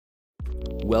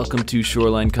Welcome to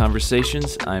Shoreline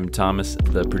Conversations. I'm Thomas,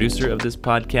 the producer of this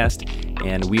podcast,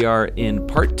 and we are in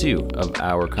part 2 of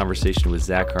our conversation with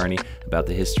Zach Harney about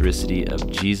the historicity of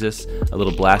Jesus. A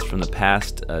little blast from the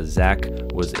past. Zach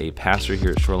was a pastor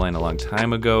here at Shoreline a long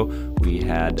time ago. We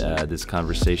had this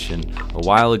conversation a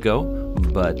while ago,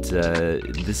 but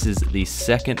this is the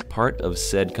second part of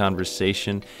said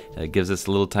conversation. It gives us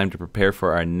a little time to prepare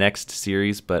for our next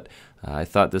series, but I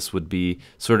thought this would be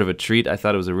sort of a treat. I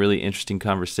thought it was a really interesting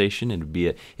conversation, and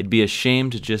it'd be a shame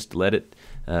to just let it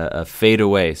fade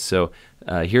away. So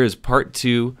here is part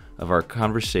 2 of our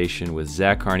conversation with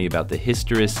Zach Harney about the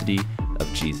historicity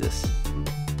of Jesus.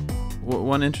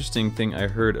 One interesting thing I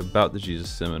heard about the Jesus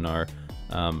Seminar,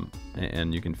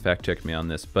 and you can fact check me on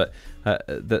this, but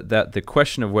that the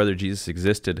question of whether Jesus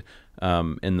existed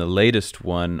in the latest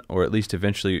one, or at least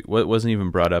eventually, wasn't even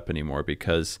brought up anymore,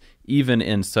 because even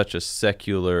in such a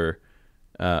secular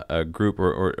a group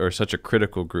or such a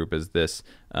critical group as this,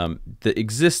 the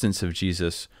existence of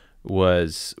Jesus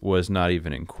was not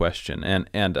even in question.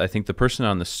 And I think the person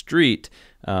on the street,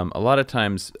 a lot of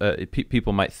times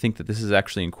people might think that this is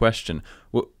actually in question.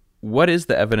 What is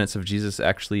the evidence of Jesus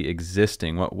actually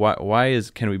existing? Why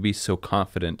can we be so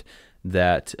confident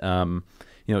that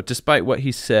despite what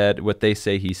he said, what they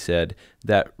say he said,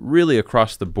 that really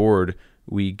across the board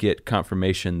we get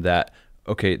confirmation that,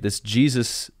 okay, this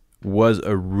Jesus was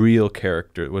a real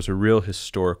character, was a real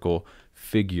historical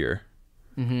figure.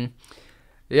 Mm-hmm.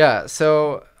 Yeah,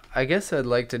 so I guess I'd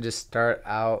like to just start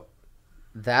out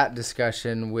that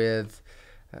discussion with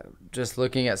just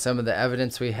looking at some of the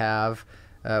evidence we have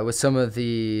with some of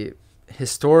the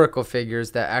historical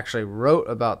figures that actually wrote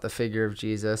about the figure of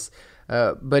Jesus.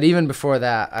 But even before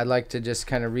that, I'd like to just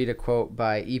kind of read a quote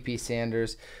by E.P.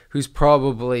 Sanders, who's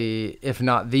probably, if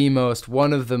not the most,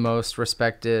 one of the most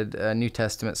respected New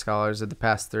Testament scholars of the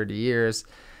past 30 years.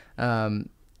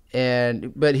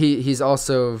 But he's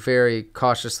also very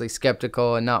cautiously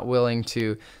skeptical and not willing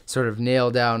to sort of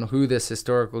nail down who this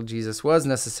historical Jesus was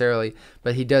necessarily.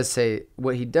 But he does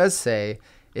say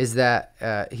is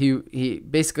that he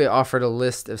basically offered a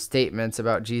list of statements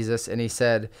about Jesus, and he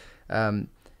said,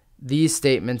 these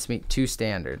statements meet 2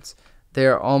 standards. They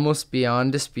are almost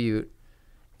beyond dispute,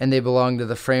 and they belong to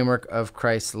the framework of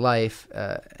Christ's life,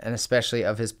 and especially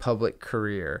of his public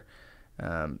career.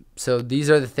 So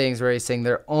these are the things where he's saying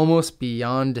they're almost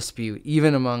beyond dispute,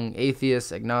 even among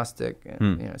atheists, agnostic,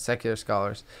 and secular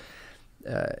scholars.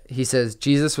 He says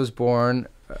Jesus was born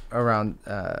around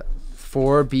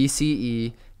 4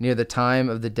 BCE, near the time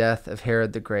of the death of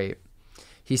Herod the Great.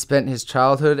 He spent his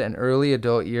childhood and early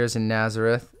adult years in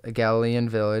Nazareth, a Galilean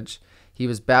village. He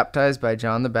was baptized by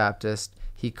John the Baptist.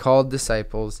 He called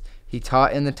disciples. He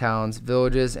taught in the towns,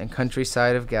 villages, and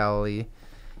countryside of Galilee.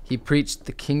 He preached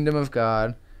the kingdom of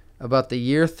God. About the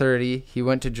year 30, he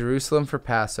went to Jerusalem for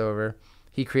Passover.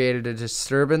 He created a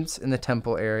disturbance in the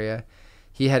temple area.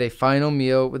 He had a final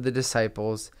meal with the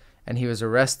disciples, and he was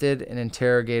arrested and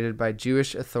interrogated by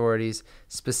Jewish authorities,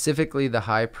 specifically the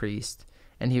high priest,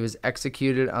 and he was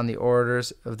executed on the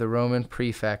orders of the Roman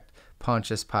prefect,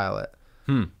 Pontius Pilate.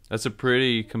 That's a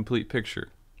pretty complete picture.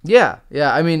 Yeah.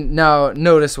 I mean, now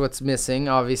notice what's missing.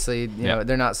 Obviously,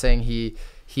 they're not saying he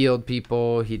healed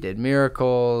people, he did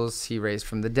miracles, he raised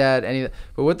from the dead,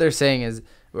 but what they're saying is,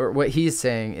 or what he's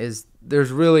saying is,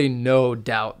 there's really no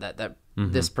doubt that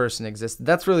this person existed.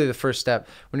 That's really the first step.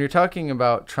 When you're talking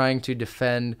about trying to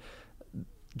defend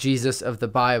Jesus of the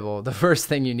Bible, the first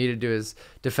thing you need to do is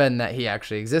defend that he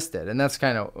actually existed. And that's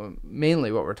kind of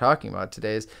mainly what we're talking about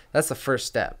today. Is that's the first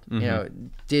step.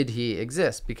 Did he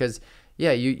exist? Because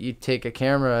you take a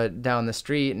camera down the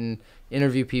street and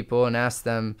interview people and ask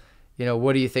them,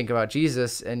 what do you think about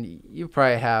Jesus? And you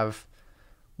probably have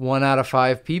 1 out of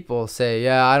 5 people say,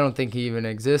 I don't think he even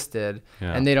existed.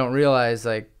 Yeah. And they don't realize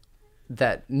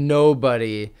that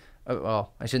nobody,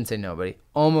 well, I shouldn't say nobody,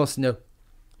 almost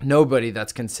nobody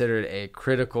that's considered a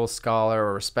critical scholar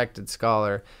or respected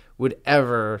scholar would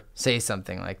ever say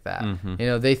something like that.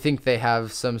 They think they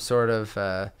have some sort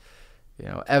of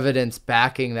evidence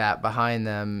backing that behind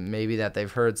them, maybe that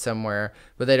they've heard somewhere,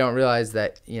 but they don't realize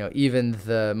that even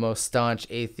the most staunch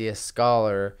atheist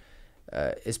scholar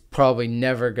is probably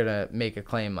never gonna make a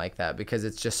claim like that, because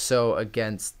it's just so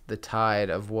against the tide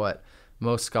of what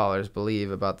most scholars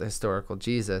believe about the historical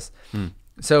Jesus.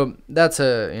 So that's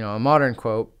a modern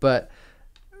quote, but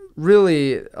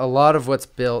really a lot of what's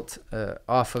built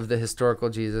off of the historical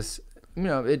Jesus,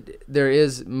 there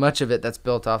is much of it that's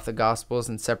built off the Gospels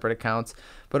and separate accounts.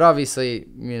 But obviously,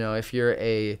 if you're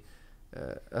a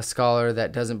scholar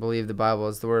that doesn't believe the Bible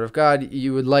is the Word of God,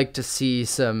 you would like to see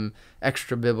some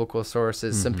extra biblical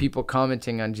sources, some people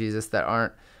commenting on Jesus that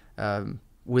aren't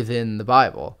within the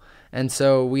Bible. And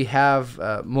so we have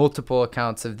multiple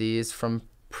accounts of these from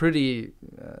pretty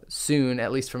soon,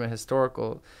 at least from a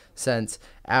historical sense,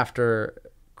 after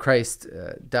Christ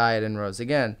died and rose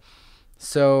again.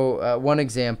 So one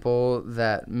example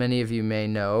that many of you may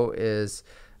know is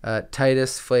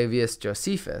Titus Flavius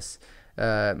Josephus,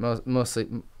 mostly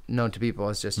known to people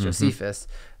as just Josephus.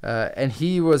 And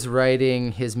he was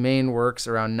writing his main works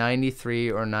around 93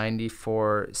 or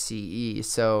 94 CE.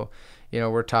 So,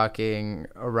 we're talking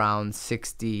around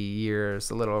 60 years,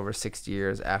 a little over 60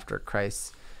 years after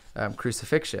Christ's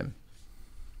crucifixion.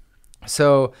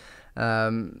 So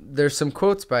there's some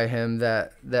quotes by him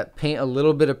that paint a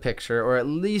little bit of picture, or at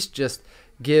least just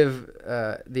give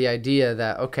the idea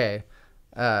that, okay,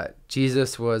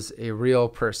 Jesus was a real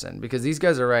person, because these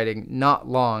guys are writing not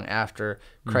long after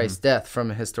Christ's death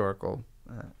from a historical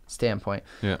standpoint.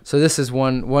 Yeah. So this is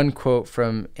one quote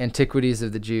from Antiquities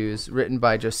of the Jews, written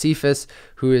by Josephus,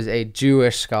 who is a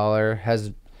Jewish scholar,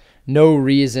 has no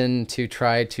reason to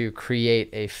try to create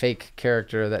a fake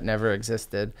character that never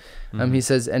existed. He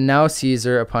says, "And now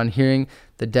Caesar, upon hearing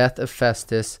the death of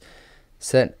Festus,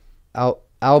 sent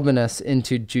Albinus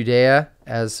into Judea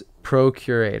as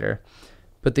procurator.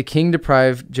 But the king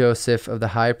deprived Joseph of the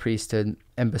high priesthood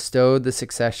and bestowed the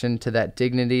succession to that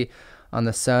dignity on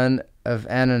the son of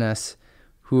Ananus,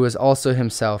 who was also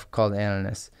himself called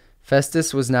Ananus.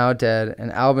 Festus was now dead,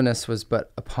 and Albinus was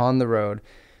but upon the road.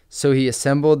 So he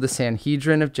assembled the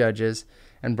Sanhedrin of judges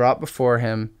and brought before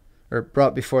them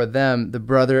the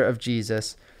brother of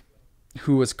Jesus,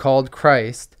 who was called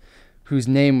Christ, whose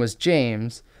name was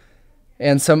James,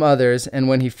 and some others. And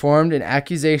when he formed an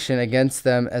accusation against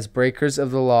them as breakers of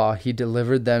the law, he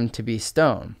delivered them to be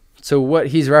stoned." So what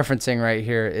he's referencing right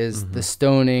here is the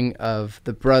stoning of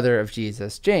the brother of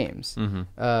Jesus, James,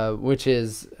 which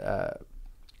is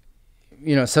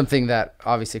something that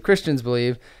obviously Christians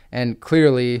believe, and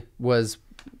clearly was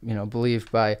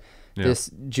believed by this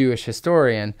Jewish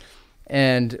historian.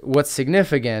 And what's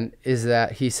significant is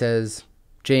that he says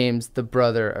James, the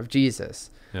brother of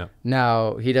Jesus. Yeah.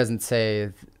 Now, he doesn't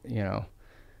say,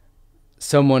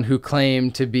 someone who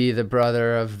claimed to be the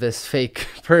brother of this fake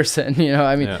person.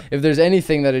 If there's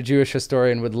anything that a Jewish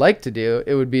historian would like to do,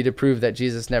 it would be to prove that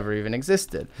Jesus never even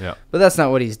existed. Yeah. But that's not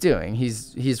what he's doing.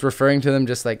 He's referring to them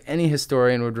just like any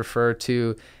historian would refer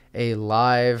to a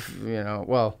live,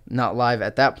 not live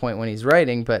at that point when he's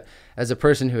writing, but as a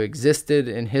person who existed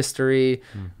in history,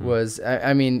 was,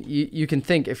 you can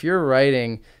think, if you're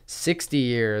writing 60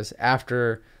 years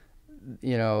after,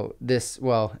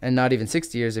 and not even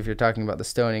 60 years if you're talking about the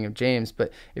stoning of James,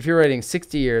 but if you're writing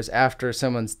 60 years after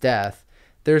someone's death,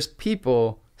 there's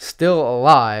people still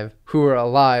alive who were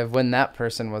alive when that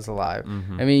person was alive.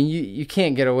 You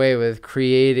can't get away with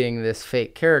creating this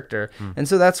fake character. And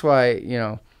so that's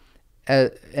why,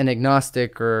 an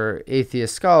agnostic or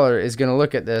atheist scholar is going to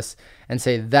look at this and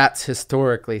say that's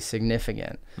historically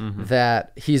significant,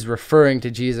 that he's referring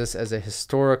to Jesus as a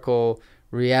historical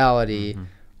reality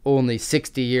only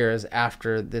 60 years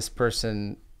after this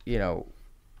person,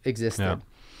 existed. Yeah.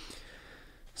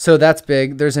 So that's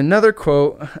big. There's another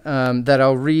quote that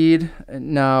I'll read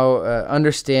now.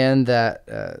 Understand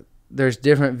that there's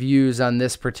different views on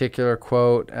this particular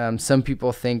quote. Some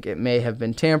people think it may have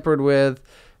been tampered with.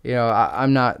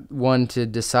 I'm not one to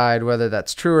decide whether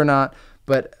that's true or not,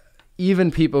 but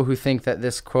even people who think that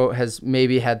this quote has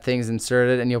maybe had things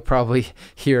inserted, and you'll probably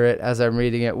hear it as I'm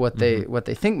reading it, what they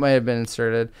think might have been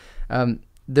inserted.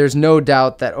 There's no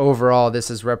doubt that overall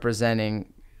this is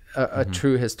representing a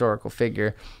true historical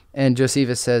figure. And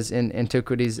Josephus says in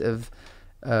Antiquities of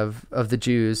the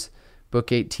Jews,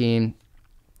 Book 18,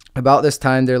 "About this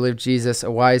time there lived Jesus, a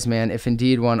wise man, if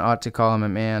indeed one ought to call him a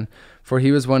man. For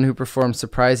he was one who performed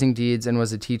surprising deeds and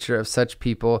was a teacher of such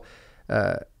people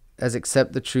as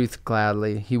accept the truth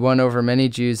gladly. He won over many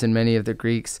Jews and many of the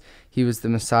Greeks. He was the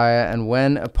Messiah, and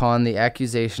when, upon the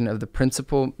accusation of the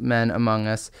principal men among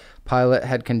us, Pilate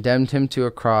had condemned him to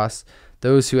a cross,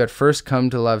 those who had first come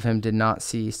to love him did not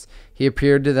cease. He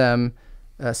appeared to them,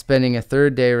 spending a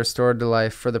third day restored to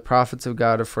life, for the prophets of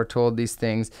God have foretold these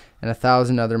things and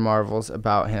 1,000 other marvels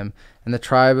about him. And the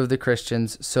tribe of the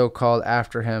Christians, so called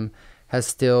after him, has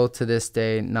still to this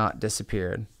day not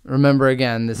disappeared." Remember,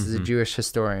 again, this is a Jewish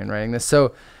historian writing this.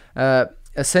 So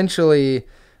essentially,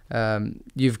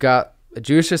 you've got a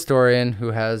Jewish historian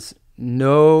who has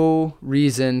no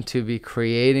reason to be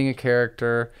creating a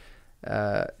character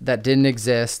that didn't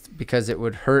exist because it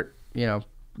would hurt,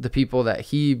 the people that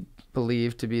he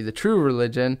believe to be the true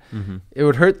religion, it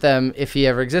would hurt them if he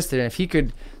ever existed. And if he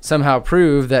could somehow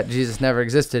prove that Jesus never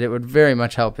existed, it would very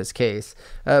much help his case.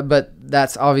 But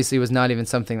that's obviously was not even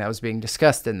something that was being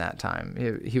discussed in that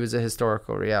time. He was a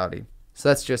historical reality. So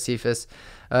that's Josephus.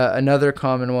 Another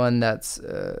common one that's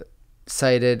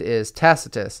cited is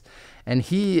Tacitus. And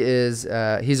he's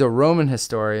a Roman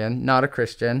historian, not a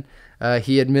Christian.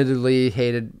 He admittedly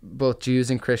hated both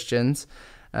Jews and Christians.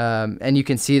 And you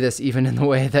can see this even in the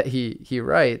way that he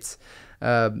writes.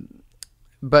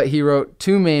 But he wrote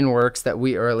two main works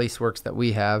or at least works that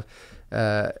we have,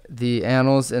 the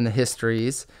Annals and the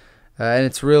Histories. And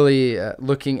it's really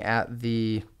looking at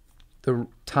the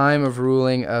time of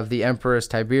ruling of the emperors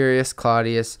Tiberius,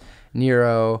 Claudius,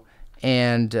 Nero,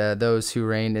 and those who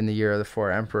reigned in the year of the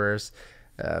four emperors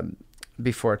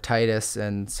before Titus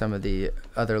and some of the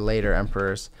other later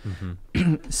emperors.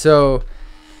 So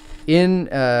in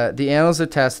the Annals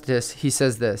of Tacitus, he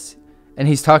says this, and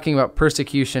he's talking about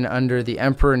persecution under the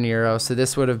Emperor Nero. So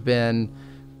this would have been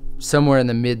somewhere in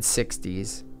the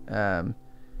mid-60s.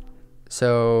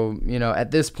 So,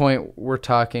 at this point, we're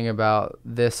talking about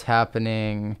this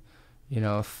happening,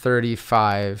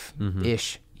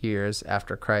 35-ish years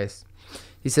after Christ.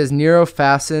 He says, Nero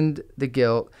fastened the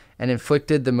guilt and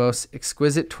inflicted the most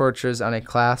exquisite tortures on a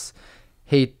class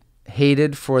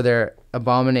hated for their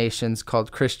abominations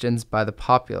called Christians by the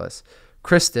populace.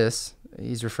 Christus,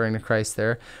 he's referring to Christ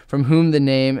there, from whom the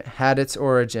name had its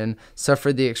origin,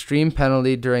 suffered the extreme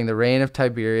penalty during the reign of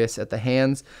Tiberius at the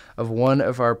hands of one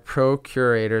of our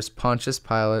procurators, Pontius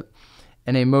Pilate,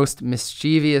 and a most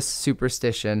mischievous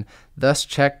superstition, thus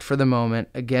checked for the moment,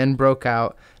 again broke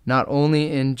out, not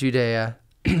only in Judea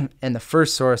and the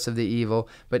first source of the evil,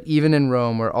 but even in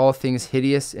Rome, where all things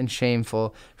hideous and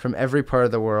shameful from every part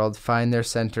of the world find their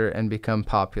center and become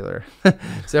popular.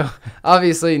 So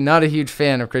obviously not a huge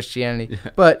fan of Christianity,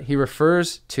 but he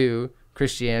refers to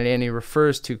Christianity and he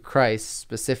refers to Christ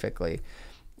specifically.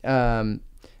 And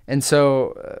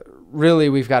so really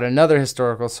we've got another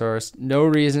historical source. No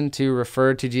reason to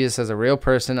refer to Jesus as a real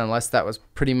person unless that was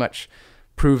pretty much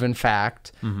proven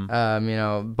fact.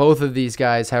 Both of these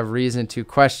guys have reason to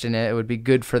question it. It would be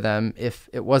good for them if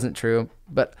it wasn't true,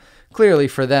 but clearly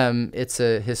for them it's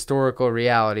a historical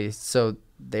reality, so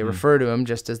they refer to him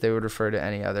just as they would refer to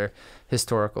any other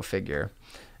historical figure.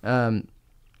 Now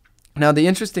the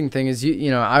interesting thing is,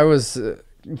 I was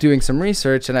doing some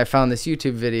research and I found this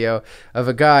YouTube video of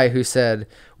a guy who said,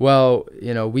 well,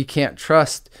 we can't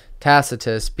trust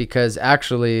Tacitus because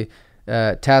actually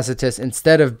Tacitus,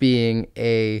 instead of being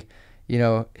a,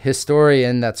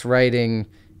 historian that's writing,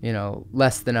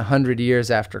 less than 100 years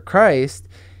after Christ,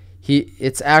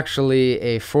 it's actually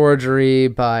a forgery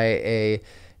by a,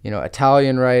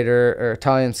 Italian writer or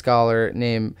Italian scholar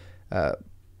named,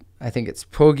 I think it's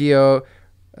Poggio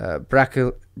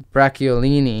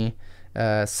Bracciolini,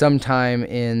 sometime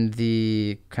in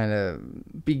the kind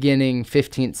of beginning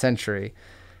 15th century.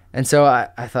 And so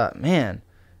I thought, man,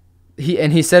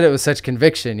 he said it with such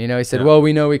conviction, he said, well,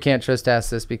 we know we can't trust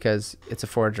Tacitus because it's a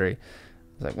forgery. I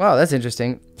was like, wow, that's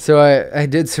interesting. So I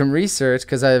did some research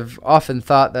because I've often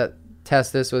thought that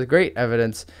Tacitus was great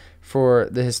evidence for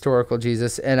the historical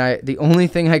Jesus. And the only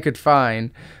thing I could find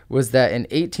was that in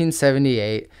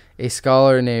 1878, a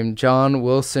scholar named John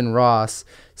Wilson Ross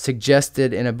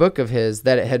suggested in a book of his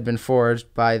that it had been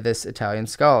forged by this Italian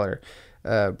scholar,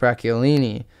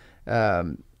 Bracciolini.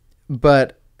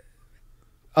 But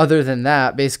other than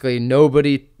that, basically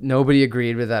nobody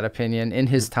agreed with that opinion in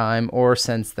his time or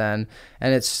since then.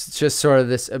 And it's just sort of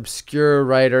this obscure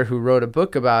writer who wrote a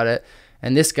book about it.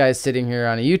 And this guy's sitting here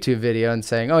on a YouTube video and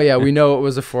saying, oh yeah, we know it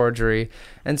was a forgery.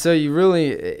 And so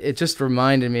it just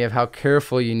reminded me of how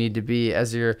careful you need to be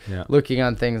as you're looking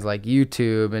on things like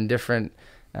YouTube and different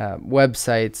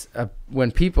websites.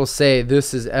 When people say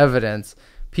this is evidence,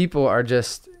 people are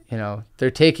just,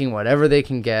 they're taking whatever they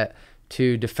can get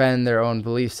to defend their own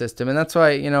belief system. And that's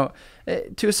why,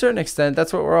 to a certain extent,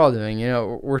 that's what we're all doing.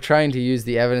 We're trying to use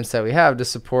the evidence that we have to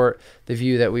support the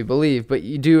view that we believe, but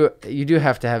you do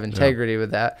have to have integrity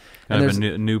with that. Kind of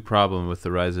a new problem with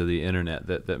the rise of the internet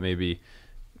that maybe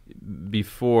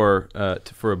before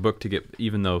for a book to get,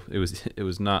 even though it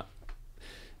was not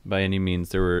by any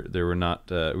means we were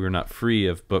not free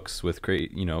of books with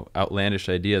great outlandish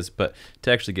ideas, but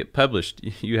to actually get published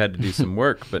you had to do some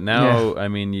work. But now I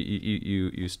mean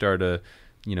you start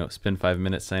spend 5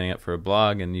 minutes signing up for a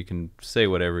blog and you can say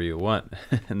whatever you want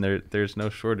and there's no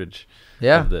shortage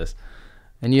of this.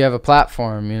 And you have a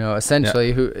platform,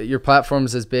 essentially your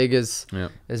platform's as big as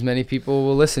many people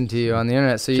will listen to you on the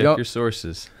internet. So check your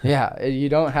sources. Yeah, you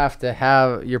don't have to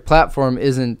have, your platform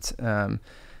isn't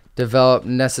developed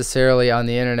necessarily on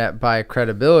the internet by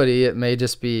credibility. It may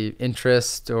just be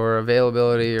interest or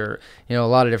availability, or a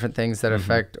lot of different things that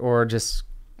affect, or just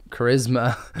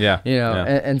charisma.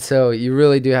 And so you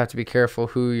really do have to be careful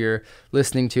who you're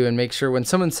listening to, and make sure when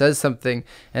someone says something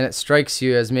and it strikes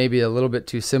you as maybe a little bit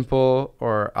too simple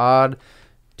or odd,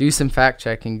 do some fact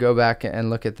checking, go back and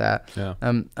look at that.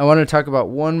 I want to talk about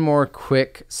one more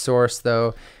quick source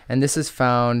though, and this is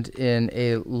found in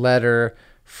a letter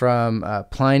from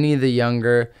Pliny the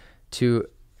Younger to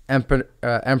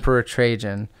Emperor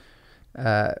Trajan.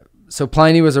 So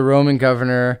Pliny was a Roman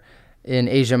governor in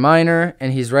Asia Minor,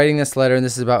 and he's writing this letter, and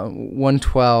this is about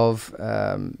 112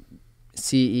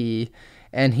 CE,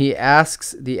 and he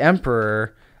asks the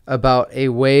emperor about a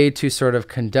way to sort of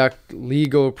conduct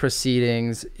legal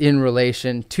proceedings in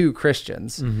relation to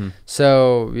Christians.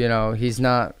 So, he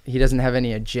doesn't have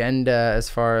any agenda as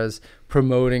far as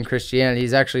promoting Christianity.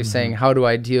 He's actually saying, how do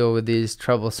I deal with these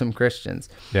troublesome Christians?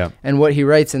 And what he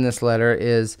writes in this letter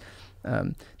is,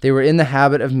 they were in the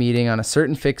habit of meeting on a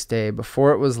certain fixed day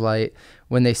before it was light,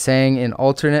 when they sang in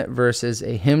alternate verses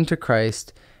a hymn to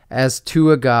Christ as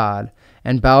to a God,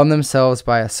 and bound themselves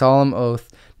by a solemn oath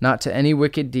not to any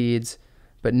wicked deeds,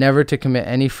 but never to commit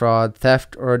any fraud,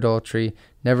 theft, or adultery,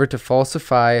 never to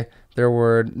falsify their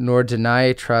word, nor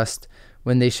deny trust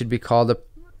when they should be called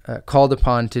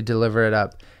upon to deliver it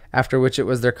up. After which it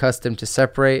was their custom to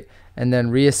separate and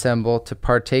then reassemble to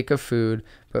partake of food,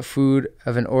 but food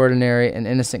of an ordinary and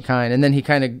innocent kind. And then he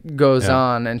kind of goes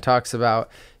on and talks about,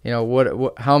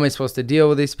 how am I supposed to deal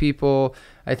with these people?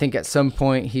 I think at some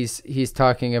point he's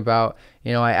talking about,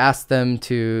 I asked them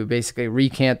to basically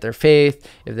recant their faith.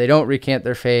 If they don't recant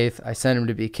their faith, I send them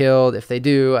to be killed. If they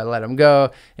do, I let them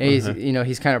go. And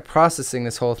he's kind of processing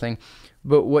this whole thing.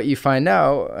 But what you find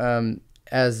out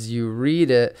as you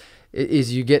read it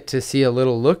is you get to see a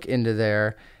little look into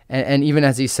there. And even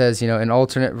as he says, in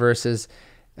alternate verses,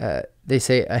 they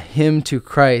say a hymn to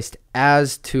Christ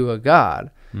as to a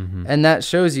God. And that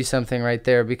shows you something right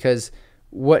there, because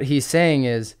what he's saying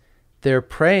is they're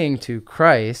praying to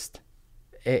Christ,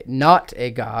 not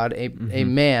a God, a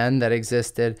man that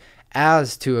existed,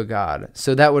 as to a God.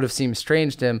 So that would have seemed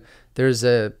strange to him. There's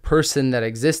a person that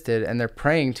existed and they're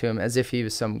praying to him as if he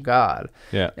was some God.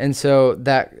 And so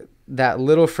that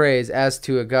little phrase, as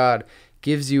to a God,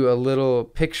 gives you a little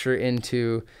picture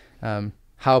into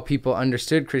how people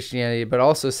understood Christianity, but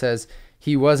also says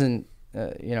he wasn't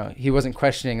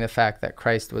questioning the fact that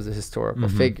Christ was a historical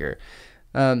figure.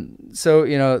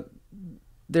 So,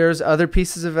 there's other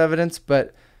pieces of evidence,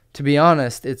 but to be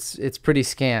honest, it's pretty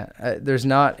scant. There's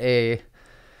not a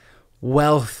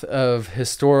wealth of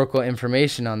historical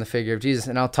information on the figure of Jesus,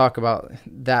 and I'll talk about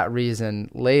that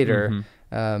reason later.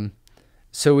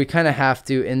 So we kind of have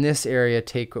to, in this area,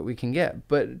 take what we can get.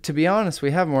 But to be honest,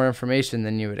 we have more information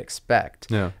than you would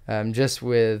expect. Just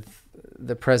with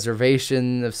the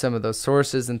preservation of some of those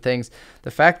sources and things,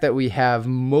 the fact that we have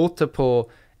multiple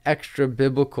extra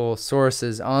biblical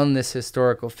sources on this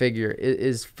historical figure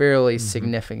is fairly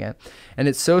significant. And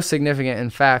it's so significant, in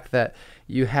fact, that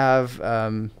you have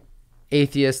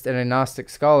atheist and agnostic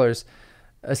scholars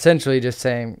essentially just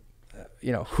saying,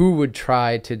 who would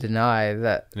try to deny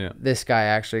that this guy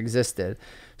actually existed?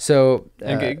 So,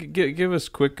 give us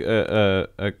quick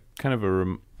a kind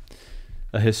of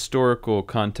a historical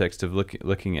context of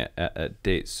looking at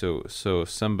dates. So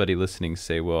somebody listening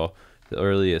say, well, the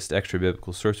earliest extra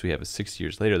biblical source we have is 6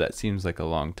 years later. That seems like a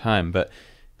long time, but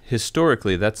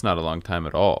historically, that's not a long time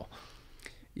at all.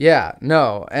 Yeah,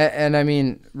 no, and I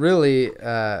mean, really.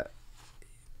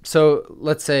 So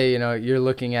let's say, you're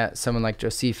looking at someone like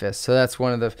Josephus. So that's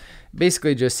one of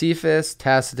basically Josephus,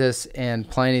 Tacitus, and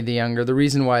Pliny the Younger. The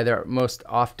reason why they're most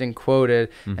often quoted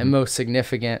and most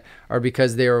significant are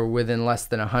because they were within less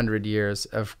than 100 years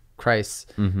of Christ's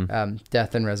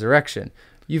death and resurrection.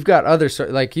 You've got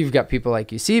you've got people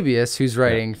like Eusebius, who's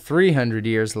writing 300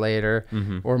 years later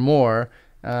or more.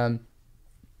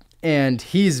 And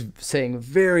he's saying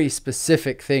very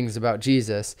specific things about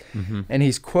Jesus. And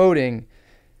he's quoting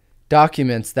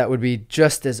documents that would be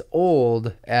just as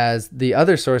old as the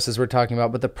other sources we're talking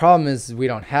about, but the problem is we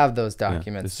don't have those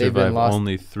documents. They've been lost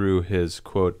only through his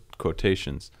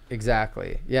quotations.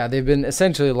 Exactly. Yeah, they've been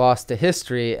essentially lost to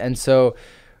history, and so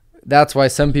that's why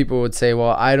some people would say,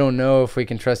 well, I don't know if we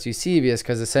can trust Eusebius,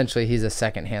 because essentially he's a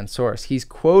secondhand source. He's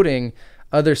quoting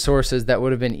other sources that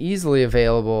would have been easily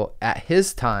available at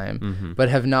his time, but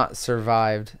have not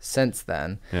survived since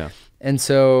then. And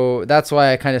so that's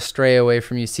why I kind of stray away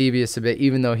from Eusebius a bit,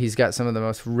 even though he's got some of the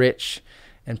most rich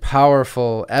and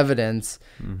powerful evidence.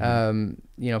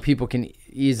 People can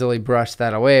easily brush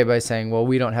that away by saying, well,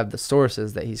 we don't have the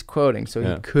sources that he's quoting, so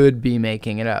he could be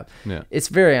making it up. It's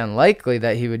very unlikely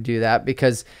that he would do that,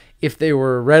 because if they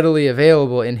were readily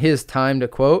available in his time to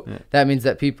quote, that means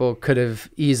that people could have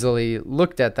easily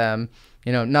looked at them.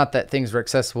 Not that things were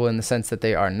accessible in the sense that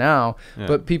they are now,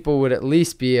 but people would at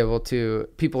least be able to,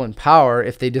 people in power,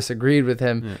 if they disagreed with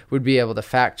him, would be able to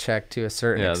fact check to a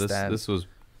certain extent.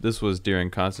 This was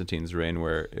during Constantine's reign,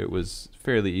 where it was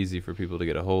fairly easy for people to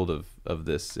get a hold of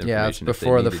this information. Yeah, it's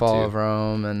before the fall of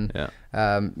Rome, and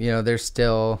there's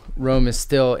still, Rome is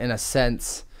still in a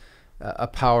sense a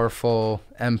powerful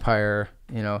empire.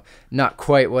 Not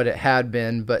quite what it had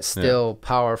been, but still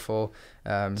powerful.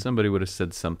 Somebody would have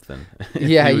said something.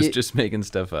 He was just making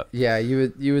stuff up. Yeah,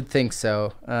 you would think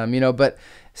so. But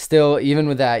still, even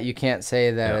with that, you can't say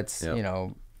that it's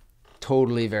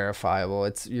totally verifiable.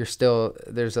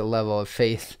 There's a level of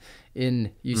faith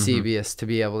in Eusebius to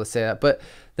be able to say that. But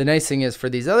the nice thing is, for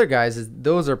these other guys, is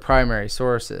those are primary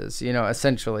sources.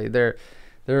 Essentially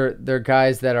they're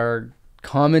guys that are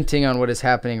commenting on what is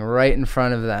happening right in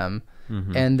front of them.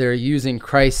 And they're using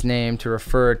Christ's name to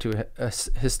refer to a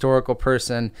historical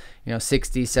person,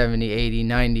 60, 70, 80,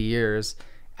 90 years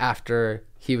after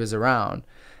he was around.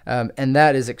 And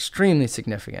that is extremely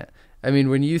significant. I mean,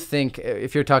 when you think,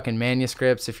 if you're talking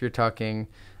manuscripts, if you're talking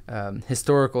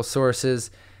historical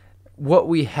sources, what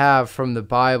we have from the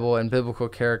Bible and biblical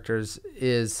characters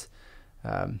is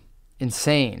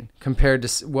insane compared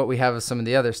to what we have of some of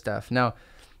the other stuff. Now,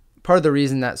 part of the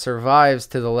reason that survives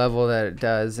to the level that it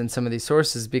does in some of these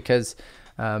sources, because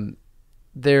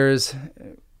there's,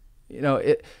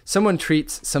 someone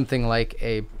treats something like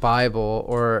a Bible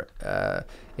or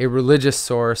a religious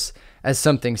source as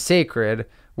something sacred,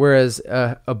 whereas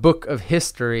a book of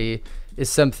history is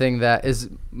something that is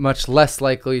much less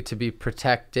likely to be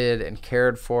protected and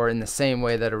cared for in the same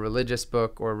way that a religious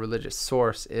book or a religious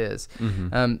source is.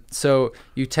 So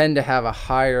you tend to have a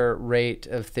higher rate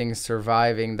of things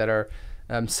surviving that are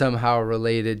somehow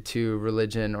related to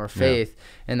religion or faith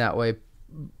in that way.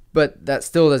 But that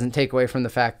still doesn't take away from the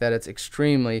fact that it's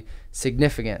extremely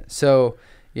significant. So,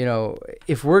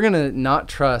 if we're going to not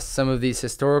trust some of these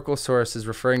historical sources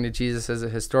referring to Jesus as a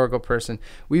historical person,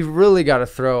 we've really got to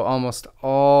throw almost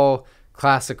all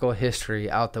classical history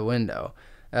out the window.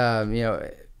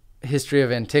 History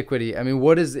of antiquity. I mean,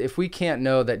 if we can't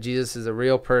know that Jesus is a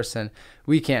real person,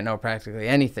 we can't know practically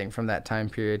anything from that time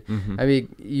period. I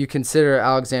mean, you consider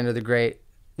Alexander the Great,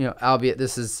 albeit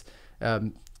this is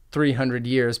 300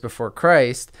 years before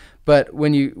Christ, but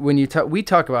when we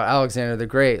talk about Alexander the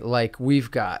Great like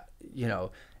we've got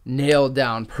nailed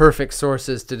down perfect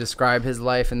sources to describe his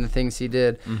life and the things he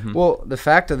did. Well, the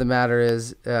fact of the matter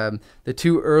is, the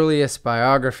two earliest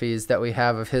biographies that we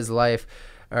have of his life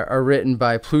are written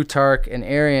by Plutarch and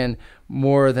Arrian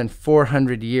more than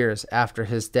 400 years after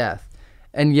his death,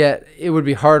 and yet it would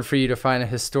be hard for you to find a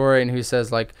historian who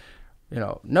says like,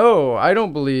 no, I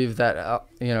don't believe that,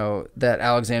 that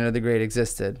Alexander the Great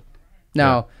existed.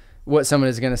 Now, what someone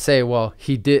is going to say, well,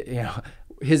 he did,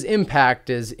 his impact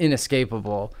is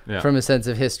inescapable from a sense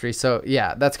of history. So,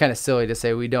 that's kind of silly to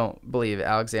say we don't believe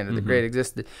Alexander the Great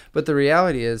existed. But the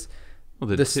reality is, well,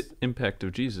 the impact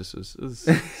of Jesus is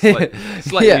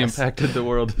slightly impacted the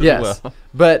world as well.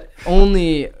 But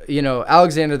only,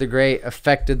 Alexander the Great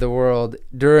affected the world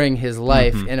during his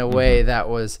life in a way that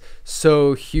was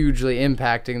so hugely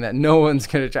impacting that no one's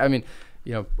going to try. I mean,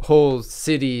 whole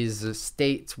cities,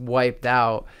 states wiped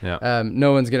out.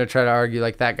 No one's going to try to argue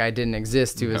like that guy didn't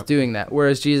exist who was doing that.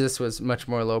 Whereas Jesus was much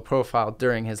more low profile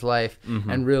during his life,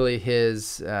 and really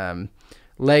his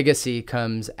legacy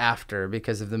comes after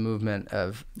because of the movement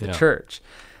of the church.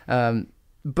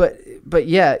 But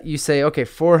yet you say, okay,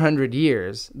 400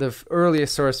 years, the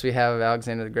earliest source we have of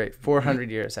Alexander the Great, 400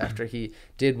 years after he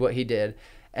did what he did.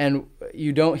 And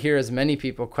you don't hear as many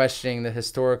people questioning the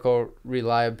historical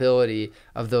reliability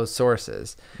of those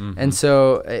sources. And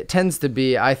so it tends to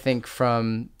be, I think,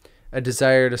 from a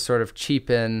desire to sort of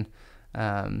cheapen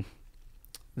the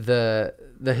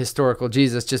historical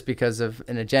Jesus just because of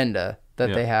an agenda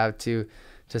that they have to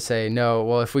say, no,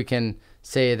 well, if we can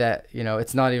say that,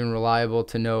 it's not even reliable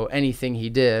to know anything he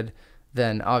did,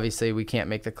 then obviously we can't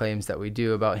make the claims that we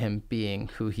do about him being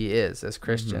who he is as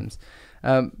Christians.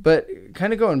 But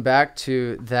kind of going back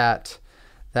to that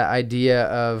idea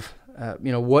of,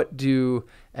 what do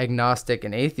agnostic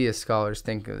and atheist scholars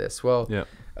think of this? Well,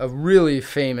 a really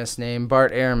famous name,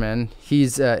 Bart Ehrman,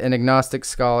 he's an agnostic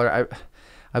scholar.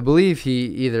 I believe he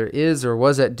either is or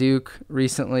was at Duke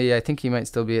recently. I think he might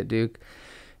still be at Duke.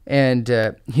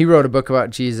 And he wrote a book about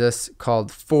Jesus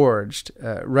called Forged,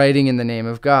 Writing in the Name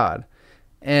of God.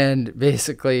 And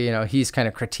basically, he's kind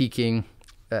of critiquing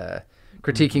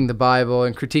critiquing the Bible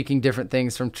and critiquing different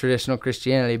things from traditional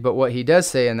Christianity. But what he does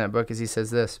say in that book is he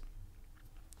says this: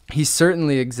 he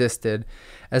certainly existed,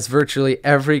 as virtually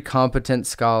every competent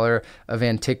scholar of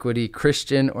antiquity,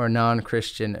 Christian or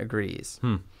non-Christian, agrees.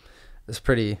 That's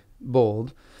pretty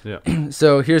bold. Yeah.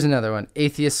 So here's another one.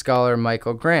 Atheist scholar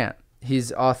Michael Grant.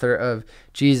 He's author of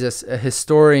Jesus, a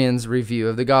Historian's Review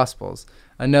of the Gospels.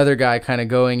 Another guy kind of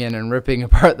going in and ripping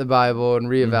apart the Bible and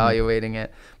reevaluating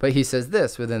it. But he says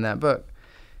this within that book.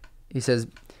 He says,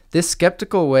 this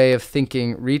skeptical way of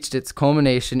thinking reached its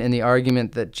culmination in the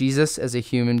argument that Jesus as a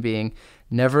human being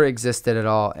never existed at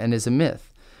all and is a myth.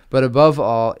 But above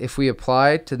all, if we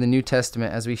apply to the New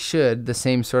Testament, as we should, the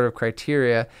same sort of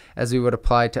criteria as we would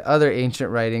apply to other ancient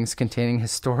writings containing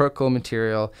historical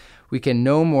material, we can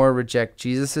no more reject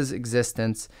Jesus'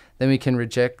 existence than we can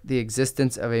reject the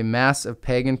existence of a mass of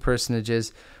pagan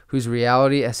personages whose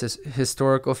reality as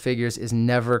historical figures is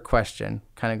never questioned.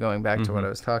 Kind of going back to what I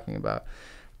was talking about.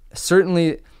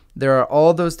 Certainly, there are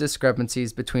all those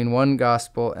discrepancies between one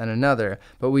gospel and another,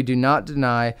 but we do not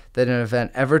deny that an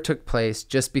event ever took place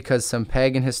just because some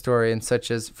pagan historians,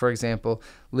 such as, for example,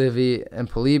 Livy and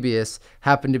Polybius,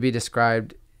 happened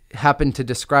to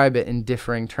describe it in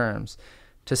differing terms.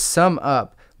 To sum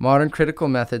up, modern critical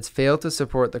methods fail to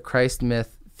support the Christ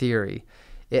myth theory.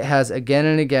 It has again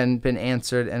and again been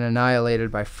answered and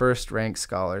annihilated by first-rank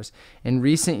scholars. In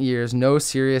recent years, no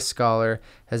serious scholar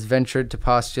has ventured to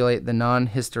postulate the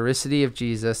non-historicity of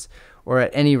Jesus, or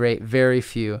at any rate, very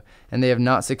few, and they have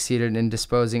not succeeded in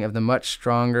disposing of the much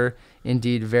stronger,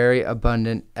 indeed very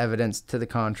abundant, evidence to the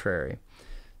contrary.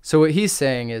 So what he's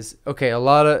saying is, okay, a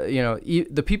lot of,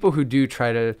 the people who do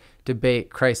try to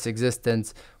debate Christ's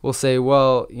existence will say,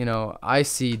 well, I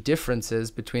see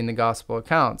differences between the gospel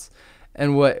accounts.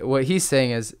 And what he's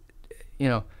saying is,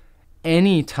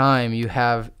 any time you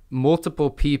have multiple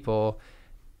people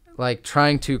like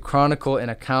trying to chronicle an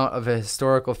account of a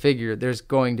historical figure, there's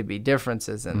going to be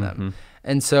differences in them.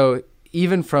 And so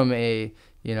even from a,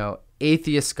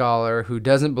 atheist scholar who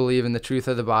doesn't believe in the truth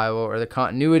of the Bible or the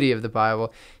continuity of the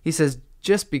Bible, he says,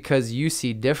 just because you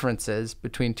see differences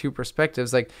between two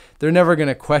perspectives, like they're never going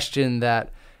to question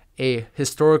that a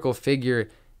historical figure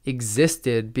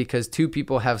existed because two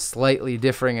people have slightly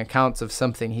differing accounts of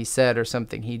something he said or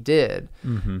something he did.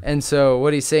 And so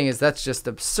what he's saying is that's just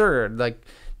absurd. Like,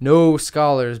 no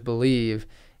scholars believe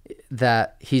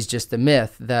that he's just a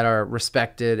myth that are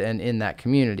respected and in that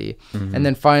community. And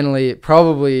then finally,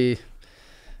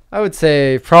 I would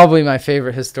say probably my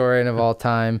favorite historian of all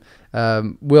time,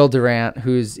 Will Durant,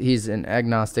 he's an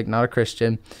agnostic, not a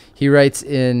Christian. He writes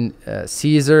in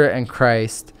Caesar and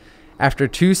Christ, after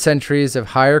 2 centuries of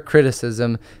higher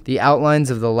criticism, the outlines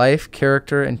of the life,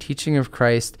 character, and teaching of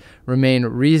Christ remain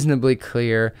reasonably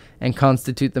clear and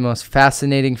constitute the most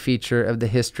fascinating feature of the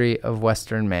history of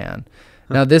Western man.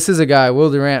 Now, this is a guy, Will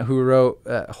Durant, who wrote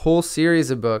a whole series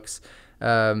of books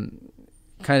kind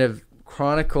of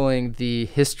chronicling the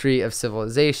history of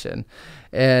civilization.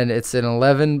 And it's an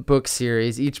 11-book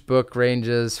series. Each book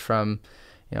ranges from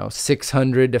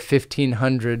 600 to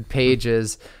 1,500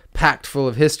 pages, packed full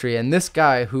of history. And this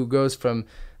guy who goes from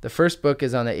the first book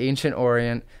is on the ancient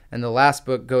Orient, and the last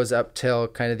book goes up till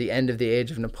kind of the end of the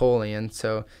age of Napoleon,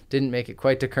 so didn't make it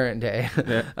quite to current day.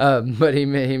 But he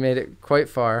made it quite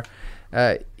far.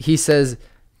 He says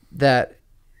that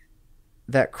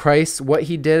Christ, what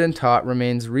he did and taught,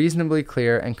 remains reasonably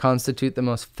clear and constitute the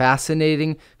most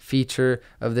fascinating feature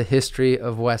of the history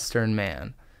of Western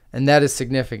man. And that is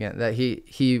significant, that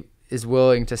he is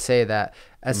willing to say that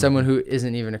as someone who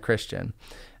isn't even a Christian.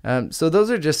 So those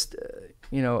are just,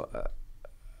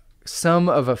 some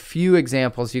of a few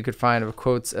examples you could find of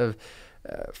quotes of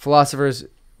philosophers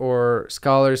or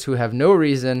scholars who have no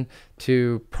reason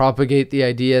to propagate the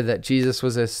idea that Jesus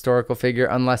was a historical figure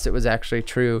unless it was actually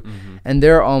true. And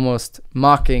they're almost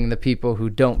mocking the people who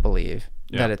don't believe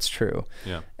that it's true.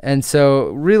 And so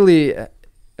really,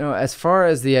 as far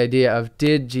as the idea of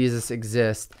did Jesus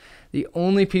exist, the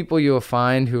only people you will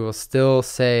find who will still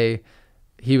say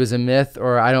he was a myth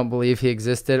or I don't believe he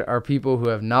existed are people who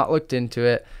have not looked into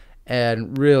it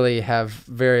and really have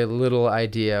very little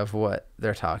idea of what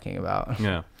they're talking about.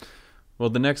 Yeah. Well,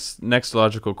 the next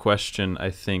logical question, I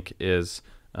think, is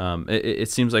it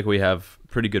seems like we have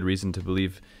pretty good reason to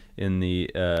believe in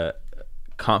the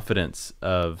confidence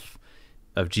of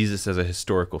Jesus as a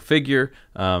historical figure,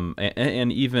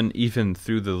 and even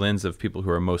through the lens of people who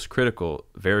are most critical,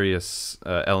 various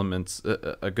elements,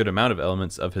 a good amount of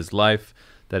elements of his life,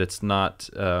 that it's not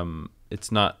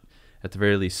at the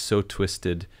very least so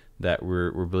twisted that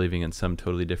we're believing in some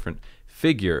totally different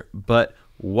figure. But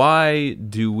why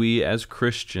do we as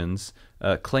Christians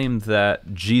claim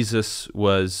that Jesus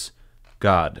was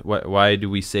God? Why do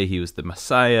we say he was the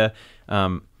Messiah?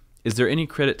 Is there any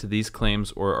credit to these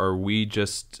claims, or are we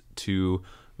just to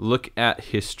look at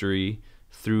history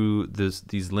through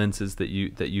these lenses that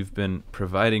you've been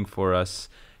providing for us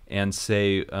and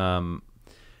say,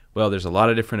 well, there's a lot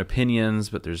of different opinions,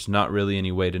 but there's not really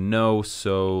any way to know,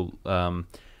 so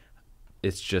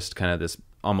it's just kind of this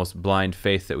almost blind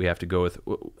faith that we have to go with?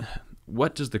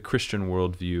 What does the Christian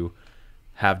worldview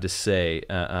have to say?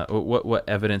 What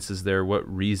evidence is there? What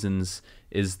reasons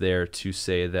is there to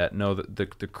say that no, the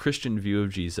Christian view of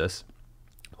Jesus,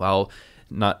 while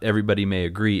not everybody may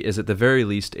agree, is at the very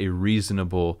least a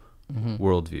reasonable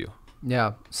worldview?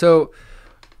 Yeah. So,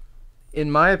 in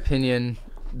my opinion,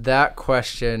 that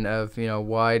question of,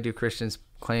 why do Christians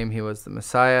claim he was the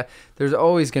Messiah, there's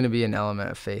always going to be an element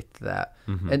of faith to that.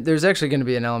 And there's actually going to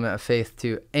be an element of faith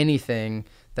to anything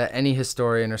that any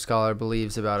historian or scholar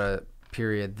believes about a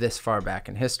period this far back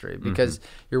in history, because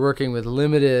you're working with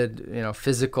limited,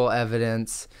 physical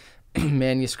evidence,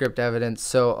 manuscript evidence.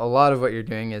 So a lot of what you're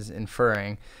doing is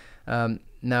inferring.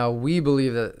 Now, we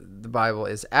believe that the Bible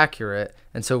is accurate,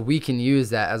 and so we can use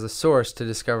that as a source to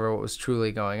discover what was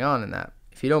truly going on in that.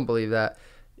 If you don't believe that,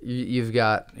 you've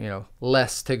got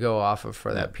less to go off of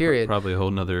for that period. Probably a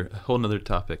whole nother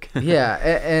topic. Yeah,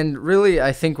 and really,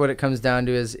 I think what it comes down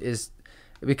to is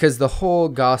because the whole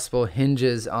gospel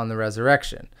hinges on the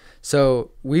resurrection.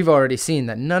 So we've already seen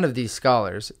that none of these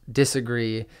scholars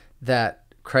disagree that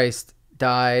Christ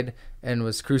died and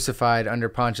was crucified under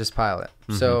Pontius Pilate.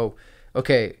 So,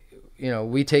 okay,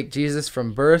 we take Jesus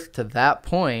from birth to that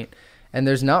point, and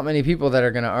there's not many people that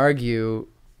are going to argue,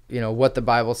 what the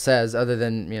Bible says, other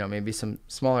than, maybe some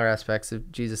smaller aspects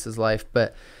of Jesus's life,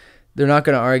 but they're not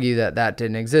going to argue that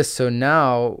didn't exist. So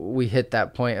now we hit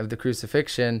that point of the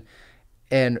crucifixion,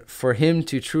 and for him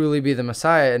to truly be the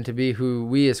Messiah and to be who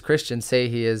we as Christians say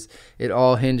he is, it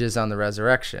all hinges on the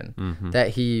resurrection.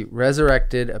 That he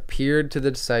resurrected, appeared to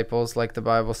the disciples, like the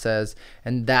Bible says,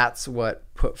 and that's what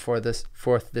put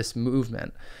forth this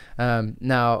movement.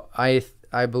 Now,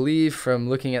 I believe from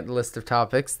looking at the list of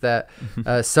topics that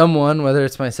someone, whether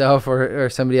it's myself or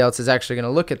somebody else, is actually going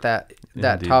to look at that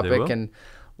Indeed, topic and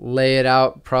lay it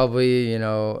out probably,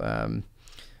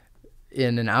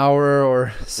 in an hour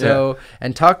or so,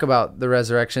 and talk about the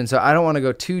resurrection. So I don't want to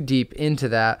go too deep into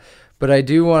that, but I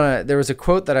do want to. There was a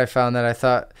quote that I found that I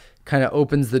thought kind of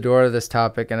opens the door to this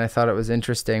topic, and I thought it was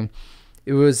interesting.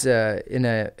 It was in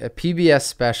a PBS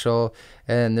special,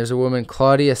 and there's a woman,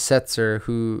 Claudia Setzer,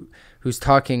 who's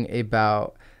talking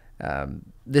about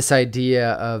this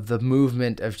idea of the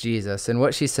movement of Jesus. And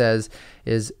what she says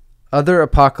is, other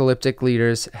apocalyptic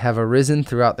leaders have arisen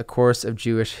throughout the course of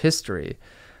Jewish history.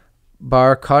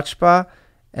 Bar Kochba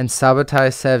and Sabbatai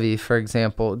Sevi, for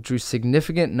example, drew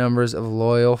significant numbers of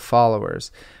loyal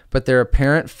followers, but their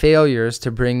apparent failures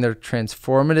to bring their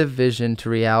transformative vision to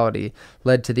reality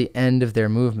led to the end of their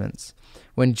movements.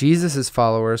 When Jesus'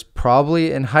 followers,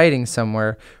 probably in hiding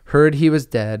somewhere, heard he was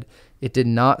dead, it did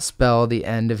not spell the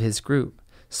end of his group.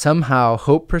 Somehow,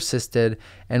 hope persisted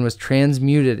and was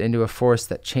transmuted into a force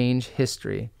that changed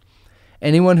history.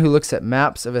 Anyone who looks at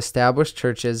maps of established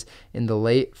churches in the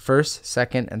late 1st,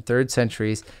 2nd, and 3rd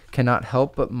centuries cannot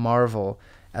help but marvel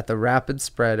at the rapid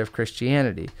spread of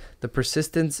Christianity. The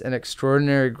persistence and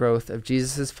extraordinary growth of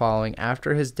Jesus' following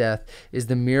after his death is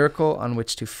the miracle on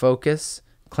which to focus,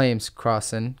 claims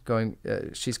Crossan,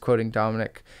 she's quoting John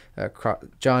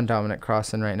Dominic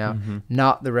Crossan right now,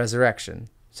 not the resurrection.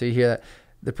 So you hear that.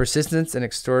 The persistence and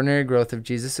extraordinary growth of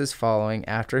Jesus' following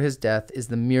after his death is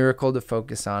the miracle to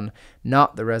focus on,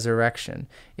 not the resurrection.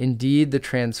 Indeed, the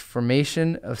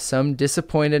transformation of some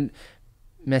disappointed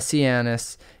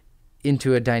messianists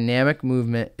into a dynamic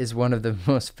movement is one of the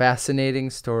most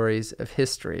fascinating stories of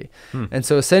history. And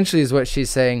so essentially is what she's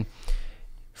saying,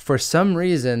 for some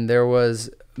reason there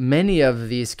was many of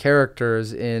these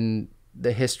characters in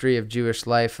the history of Jewish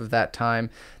life of that time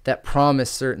that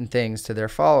promised certain things to their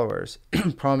followers,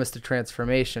 promised a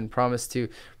transformation, promised to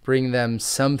bring them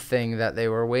something that they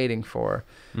were waiting for,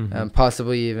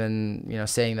 possibly even,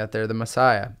 saying that they're the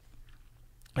Messiah.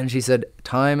 And she said,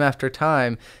 time after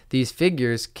time, these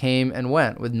figures came and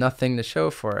went with nothing to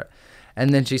show for it.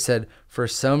 And then she said, for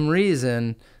some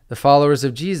reason, the followers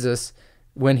of Jesus,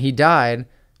 when he died,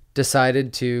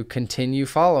 decided to continue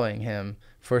following him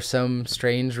for some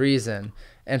strange reason.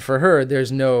 And for her,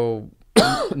 there's no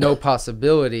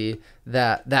possibility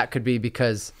that could be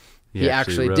because he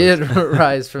actually did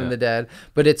rise from the dead,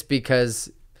 but it's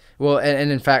because,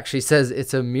 and in fact, she says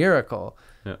it's a miracle.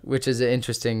 which is an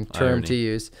interesting term Irony. to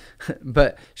use.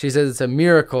 But she says it's a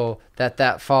miracle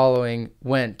that following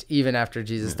went even after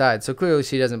Jesus died. So clearly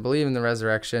she doesn't believe in the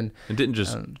resurrection. It didn't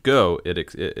just go.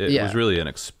 It Yeah. was really an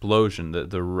explosion.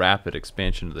 The rapid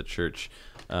expansion of the church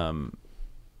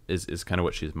is kind of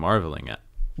what she's marveling at.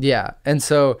 Yeah, and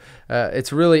so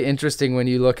it's really interesting when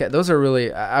you look at, those are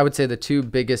really, I would say, the two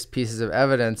biggest pieces of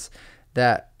evidence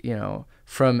that,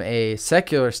 from a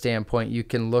secular standpoint, you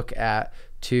can look at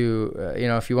to,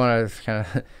 if you want to kind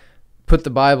of put the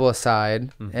Bible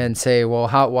aside and say, well,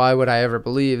 why would I ever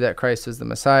believe that Christ was the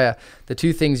Messiah? The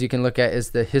two things you can look at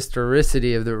is the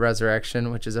historicity of the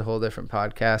resurrection, which is a whole different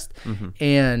podcast,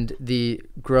 and the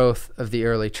growth of the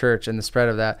early church and the spread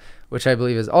of that, which I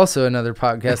believe is also another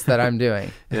podcast that I'm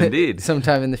doing. Indeed.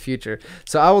 sometime in the future.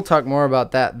 So I will talk more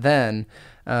about that then.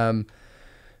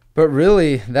 But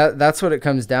really, that's what it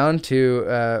comes down to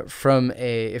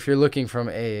if you're looking from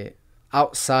a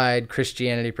outside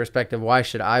Christianity perspective, why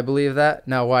should I believe that?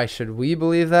 Now, why should we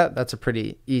believe that? That's a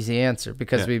pretty easy answer,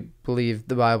 because we believe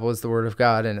the Bible is the Word of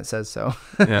God and it says so.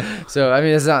 Yeah. So, I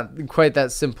mean, it's not quite that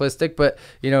simplistic, but,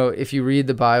 if you read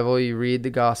the Bible, you read the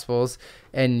Gospels,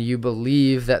 and you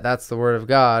believe that that's the Word of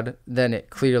God, then it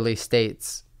clearly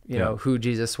states, who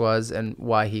Jesus was and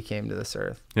why he came to this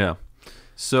earth. Yeah.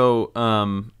 So,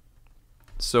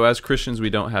 so as Christians, we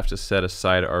don't have to set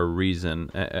aside our reason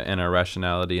and our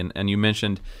rationality. And you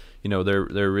mentioned, there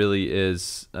really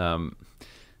is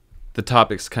the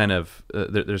topic's kind of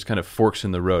there's kind of forks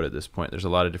in the road at this point. There's a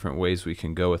lot of different ways we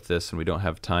can go with this, and we don't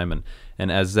have time.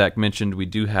 And as Zach mentioned, we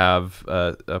do have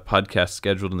a podcast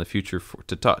scheduled in the future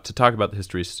to talk about the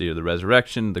historicity of the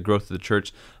resurrection, the growth of the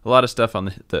church, a lot of stuff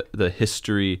on the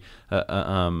history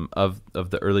of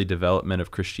the early development of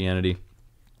Christianity.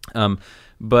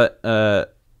 But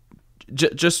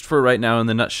just for right now, in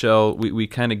the nutshell, we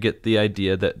kind of get the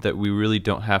idea that we really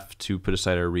don't have to put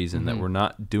aside our reason, that we're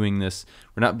not doing this,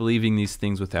 we're not believing these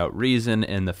things without reason,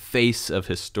 in the face of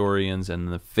historians and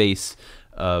in the face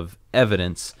of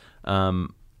evidence.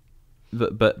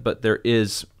 But there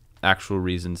is actual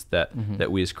reasons that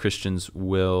we as Christians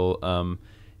will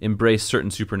embrace certain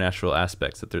supernatural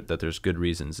aspects, that there's good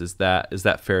reasons. Is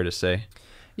that fair to say?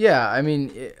 Yeah, I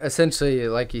mean, essentially,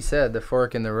 like you said, the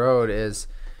fork in the road is,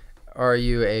 are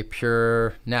you a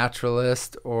pure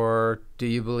naturalist, or do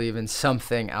you believe in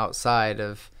something outside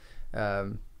of,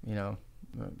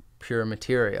 pure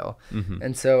material?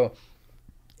 And so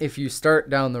if you start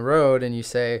down the road and you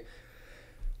say,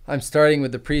 I'm starting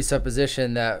with the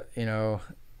presupposition that,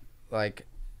 like,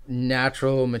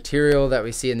 natural material that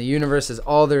we see in the universe is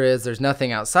all there is, there's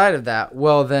nothing outside of that,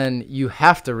 well, then you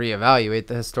have to reevaluate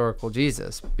the historical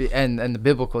Jesus and the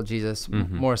biblical Jesus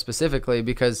more specifically,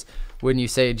 because when you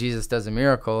say Jesus does a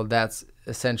miracle, that's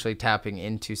essentially tapping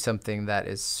into something that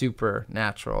is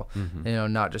supernatural,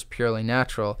 not just purely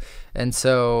natural. And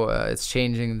so it's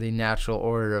changing the natural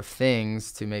order of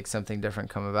things to make something different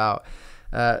come about.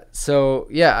 So,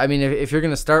 yeah, I mean, if you're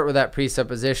going to start with that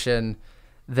presupposition,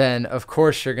 then of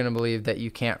course you're going to believe that you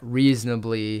can't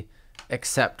reasonably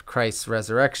accept Christ's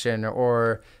resurrection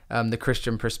or the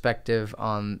Christian perspective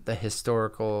on the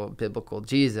historical biblical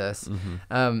Jesus.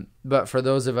 But for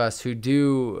those of us who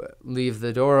do leave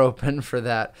the door open for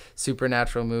that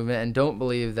supernatural movement and don't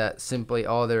believe that simply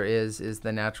all there is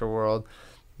the natural world,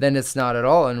 then it's not at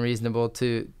all unreasonable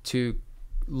to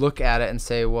look at it and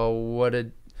say, well,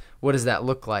 what does that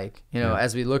look like?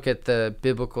 As we look at the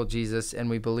biblical Jesus and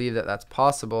we believe that that's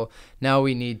possible, now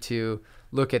we need to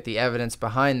look at the evidence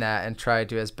behind that and try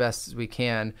to, as best as we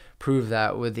can, prove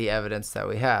that with the evidence that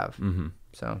we have.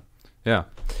 So, yeah.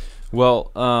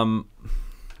 Well,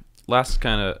 last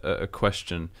kind of a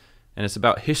question, and it's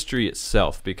about history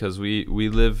itself, because we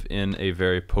live in a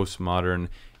very postmodern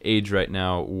age right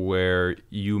now where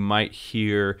you might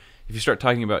hear, if you start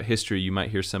talking about history, you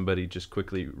might hear somebody just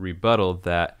quickly rebuttal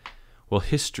that, well,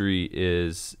 history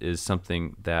is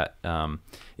something that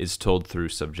is told through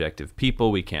subjective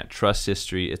people. We can't trust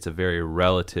history. It's a very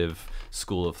relative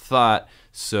school of thought.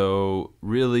 So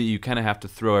really, you kind of have to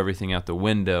throw everything out the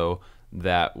window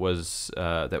that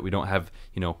we don't have,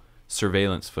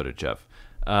 surveillance footage of.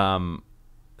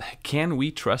 Can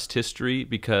we trust history?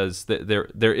 Because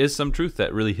there is some truth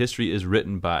that really history is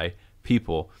written by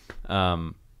people.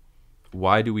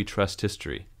 Why do we trust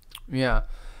history? Yeah.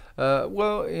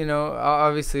 Well,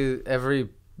 obviously every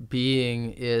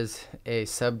being is a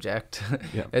subject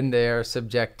and they are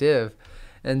subjective.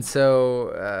 And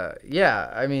so,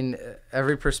 I mean,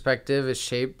 every perspective is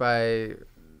shaped by,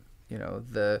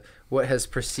 what has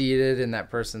preceded in that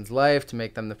person's life to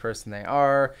make them the person they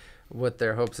are, what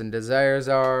their hopes and desires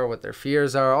are, what their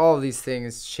fears are. All of these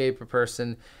things shape a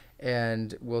person.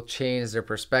 and will change their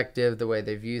perspective, the way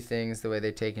they view things, the way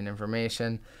they take in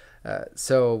information.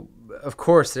 So, of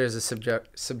course, there's a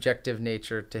subjective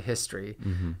nature to history.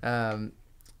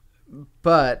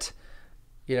 But,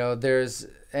 there's,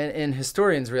 and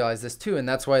historians realize this too, and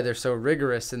that's why they're so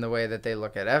rigorous in the way that they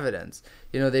look at evidence.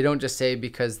 They don't just say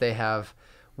because they have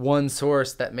one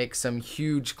source that makes some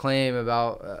huge claim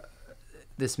about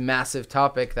this massive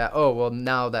topic that,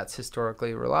 now that's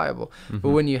historically reliable. But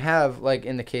when you have, like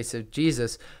in the case of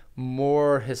Jesus,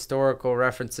 more historical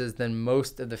references than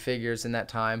most of the figures in that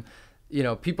time,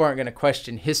 people aren't going to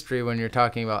question history when you're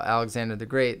talking about Alexander the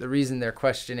Great. The reason they're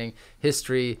questioning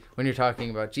history when you're talking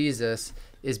about Jesus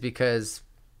is because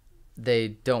they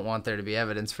don't want there to be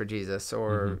evidence for Jesus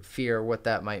or fear what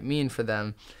that might mean for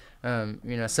them.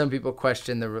 Some people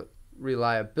question the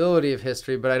reliability of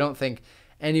history, but I don't think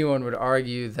anyone would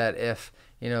argue that if,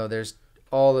 there's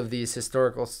all of these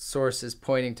historical sources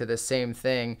pointing to the same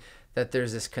thing, that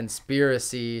there's this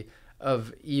conspiracy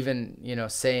of even,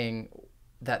 saying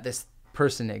that this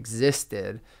person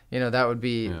existed. That would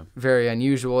be very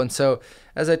unusual. And so,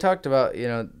 as I talked about,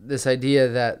 this idea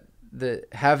that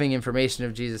having information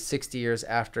of Jesus 60 years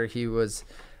after he was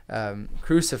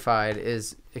crucified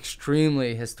is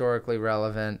extremely historically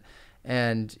relevant.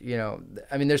 And,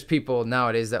 there's people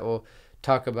nowadays that will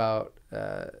talk about,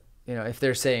 if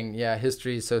they're saying,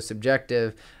 history is so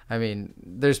subjective.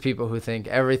 There's people who think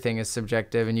everything is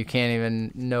subjective and you can't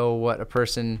even know what a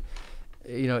person,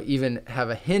 even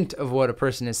have a hint of what a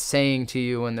person is saying to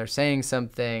you when they're saying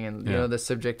something, and, the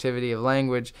subjectivity of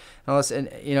language. And,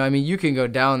 you can go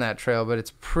down that trail, but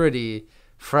it's pretty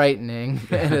frightening.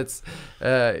 And it's,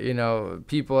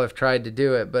 people have tried to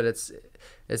do it, but it's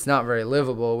not very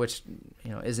livable, which,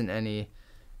 isn't any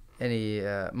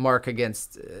mark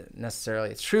against necessarily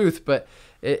its truth, but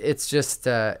it's just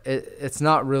it's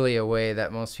not really a way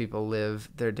that most people live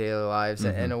their daily lives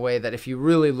in a way that if you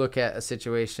really look at a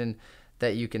situation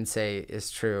that you can say is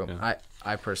true.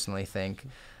 I personally think.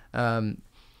 So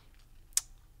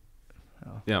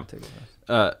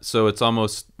it's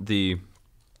almost the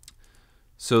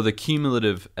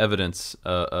cumulative evidence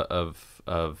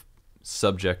of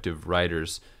subjective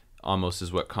writers almost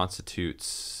is what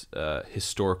constitutes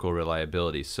historical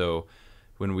reliability. So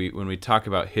when we talk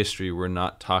about history, we're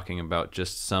not talking about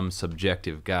just some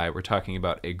subjective guy. We're talking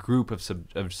about a group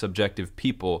of subjective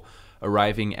people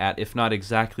arriving at, if not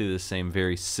exactly the same,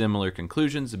 very similar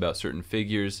conclusions about certain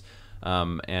figures,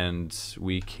 and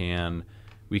we can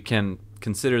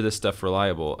consider this stuff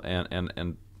reliable.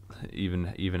 And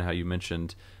even how you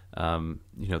mentioned, kind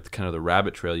of the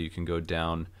rabbit trail you can go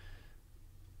down.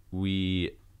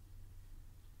 We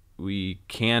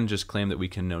can just claim that we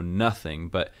can know nothing,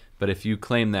 but if you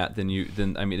claim that, then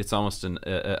it's almost an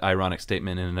ironic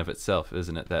statement in and of itself,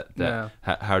 isn't it?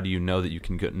 How do you know that you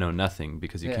can know nothing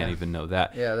because you can't even know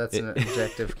that? Yeah, that's an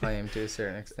objective claim to a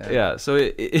certain extent. Yeah, so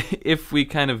if we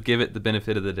kind of give it the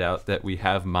benefit of the doubt that we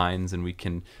have minds and we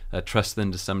can trust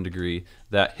them to some degree,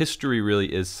 that history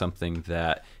really is something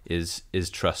that is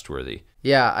trustworthy.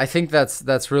 Yeah, I think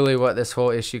that's really what this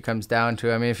whole issue comes down to.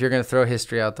 If you're going to throw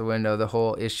history out the window, the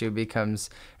whole issue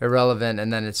becomes irrelevant,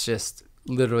 and then it's just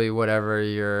literally whatever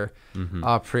your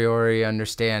a priori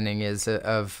understanding is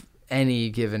of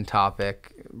any given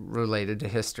topic related to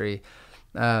history.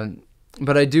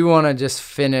 But I do want to just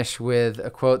finish with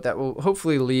a quote that will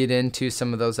hopefully lead into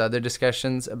some of those other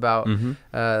discussions about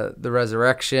the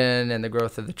resurrection and the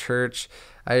growth of the church.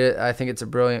 I think it's a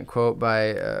brilliant quote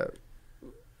by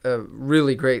a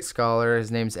really great scholar.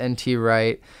 His name's N.T.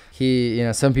 Wright.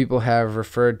 He, some people have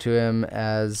referred to him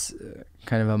as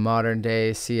kind of a modern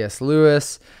day C.S.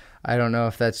 Lewis. I don't know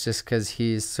if that's just because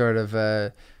he's sort of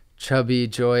a chubby,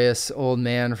 joyous old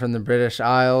man from the British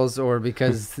Isles, or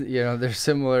because they're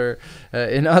similar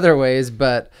in other ways.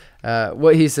 But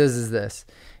what he says is this.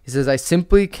 He says, "I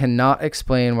simply cannot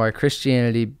explain why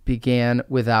Christianity began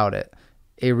without it,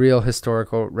 a real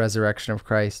historical resurrection of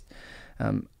Christ.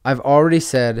 I've already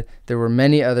said there were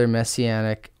many other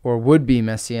messianic or would-be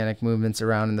messianic movements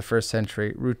around in the first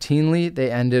century. Routinely,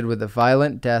 they ended with the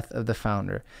violent death of the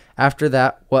founder. After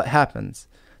that, what happens?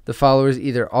 The followers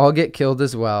either all get killed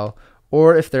as well,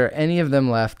 or if there are any of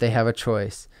them left, they have a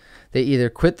choice. They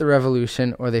either quit the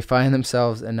revolution or they find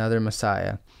themselves another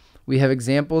Messiah. We have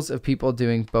examples of people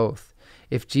doing both.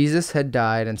 If Jesus had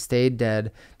died and stayed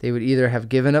dead, they would either have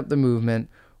given up the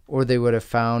movement or they would have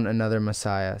found another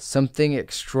Messiah. Something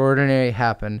extraordinary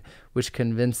happened which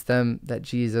convinced them that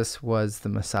Jesus was the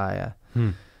Messiah."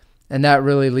 And that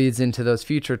really leads into those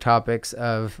future topics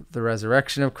of the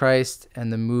resurrection of Christ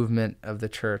and the movement of the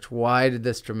church. Why did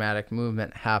this dramatic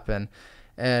movement happen?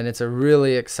 And it's a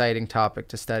really exciting topic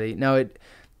to study. Now,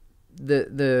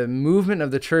 the movement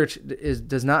of the church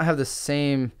does not have the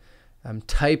same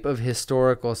type of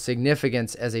historical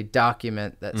significance as a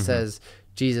document that says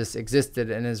Jesus existed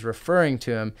and is referring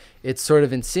to him. It's sort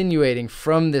of insinuating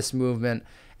from this movement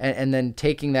and then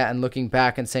taking that and looking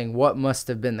back and saying what must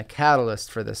have been the catalyst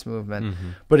for this movement.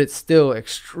 But it's still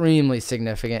extremely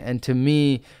significant. And to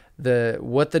me,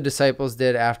 what the disciples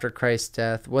did after Christ's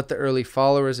death, what the early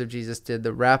followers of Jesus did,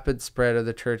 the rapid spread of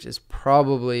the church is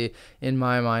probably, in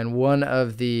my mind, one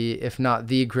of the, if not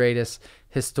the greatest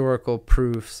historical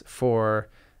proofs for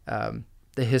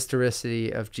the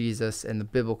historicity of Jesus and the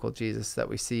biblical Jesus that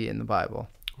we see in the Bible.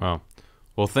 Wow.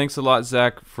 Well, thanks a lot,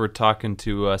 Zach, for talking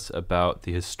to us about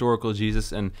the historical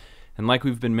Jesus. And like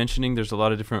we've been mentioning, there's a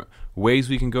lot of different ways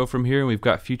we can go from here. And we've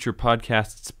got future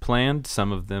podcasts planned.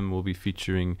 Some of them will be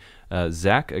featuring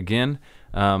Zach again.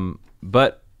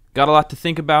 But got a lot to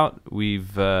think about.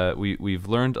 We've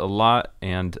learned a lot,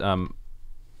 and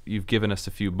you've given us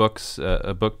a few books,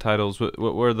 book titles. What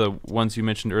were the ones you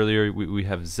mentioned earlier? We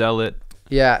have Zealot.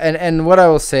 Yeah, and what I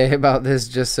will say about this,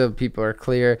 just so people are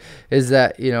clear, is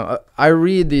that, I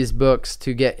read these books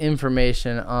to get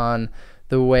information on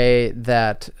the way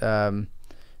that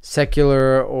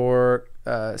secular or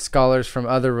scholars from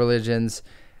other religions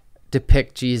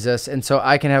depict Jesus, and so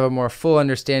I can have a more full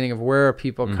understanding of where are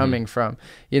people coming from.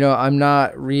 I'm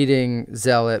not reading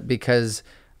Zealot because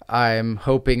I'm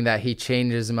hoping that he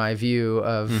changes my view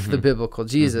of the biblical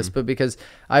Jesus, but because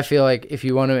I feel like if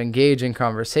you want to engage in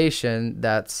conversation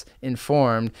that's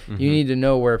informed, you need to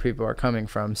know where people are coming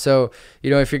from. So,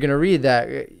 if you're going to read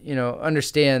that,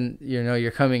 understand,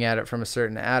 you're coming at it from a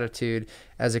certain attitude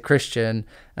as a Christian.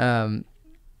 And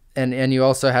you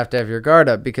also have to have your guard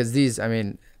up, because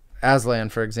Aslan,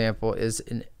 for example, is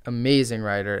an amazing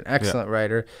writer, an excellent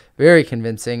writer, very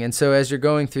convincing. And so as you're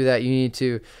going through that, you need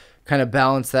to kind of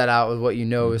balance that out with what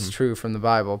is true from the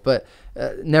Bible. But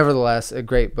nevertheless, a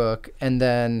great book. And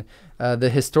then The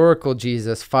Historical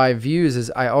Jesus, 5 Views,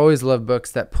 is I always love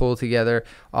books that pull together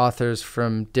authors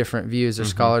from different views or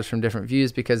scholars from different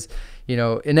views, because,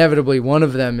 inevitably one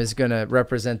of them is going to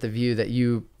represent the view that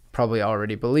you probably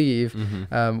already believe.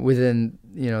 Within,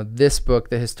 this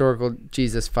book, The Historical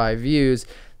Jesus, 5 Views,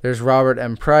 there's Robert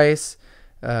M. Price,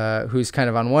 who's kind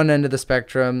of on one end of the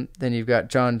spectrum. Then you've got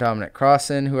John Dominic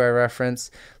Crossan, who I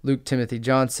referenced, Luke Timothy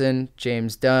Johnson,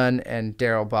 James Dunn, and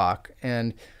Darrell Bock.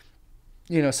 And,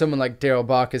 someone like Darrell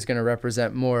Bock is going to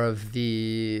represent more of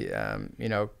the,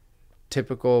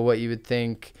 typical, what you would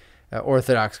think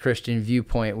Orthodox Christian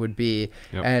viewpoint would be,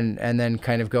 and then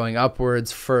kind of going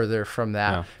upwards further from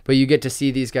that. But you get to see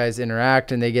these guys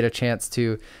interact, and they get a chance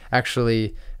to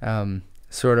actually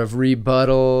sort of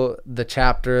rebuttal the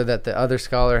chapter that the other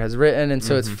scholar has written. And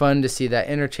so it's fun to see that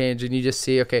interchange, and you just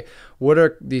see, okay, what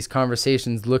are these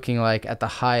conversations looking like at the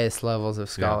highest levels of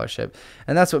scholarship?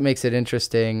 And that's what makes it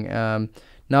interesting.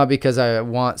 Not because I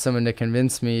want someone to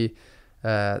convince me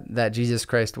that Jesus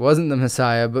Christ wasn't the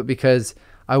Messiah, but because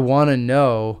I want to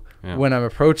know when I'm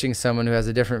approaching someone who has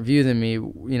a different view than me,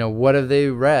 what have they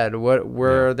read?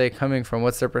 Where are they coming from?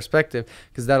 What's their perspective?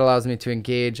 Because that allows me to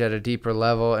engage at a deeper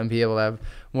level and be able to have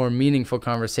more meaningful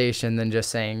conversation than just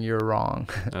saying you're wrong.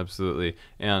 Absolutely.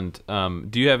 And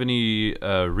do you have any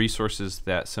resources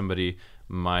that somebody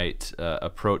might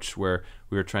approach where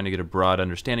we were trying to get a broad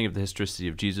understanding of the historicity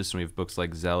of Jesus, and we have books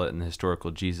like Zealot and The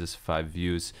Historical Jesus, 5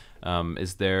 Views.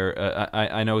 Is there,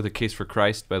 I know The Case for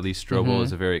Christ by Lee Strobel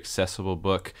is a very accessible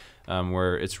book,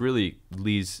 where it's really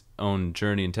Lee's own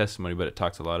journey and testimony, but it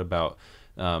talks a lot about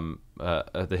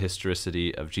the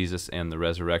historicity of Jesus and the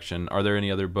resurrection. Are there any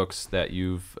other books that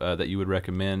you would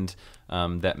recommend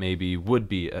that maybe would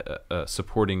be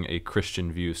supporting a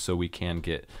Christian view, so we can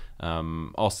get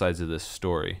all sides of this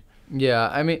story?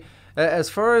 Yeah, as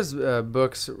far as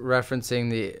books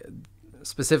referencing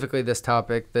specifically this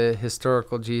topic, the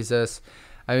historical Jesus,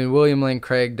 William Lane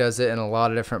Craig does it in a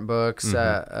lot of different books.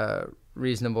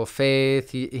 Reasonable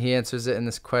Faith, he answers it in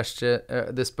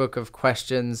this book of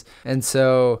questions, and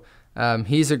so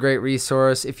he's a great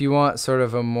resource. If you want sort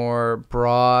of a more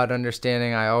broad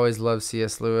understanding, I always love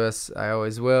C.S. Lewis. I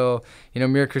always will.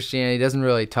 Mere Christianity doesn't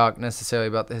really talk necessarily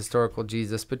about the historical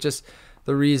Jesus, but just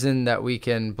the reason that we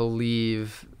can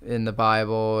believe in the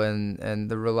Bible and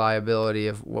the reliability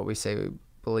of what we say we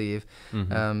believe.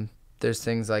 There's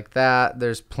things like that.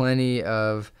 There's plenty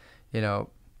of,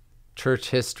 church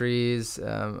histories.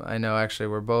 I know actually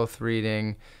we're both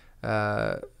reading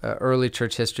an early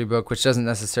church history book, which doesn't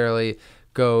necessarily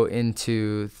go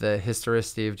into the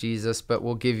historicity of Jesus, but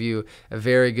will give you a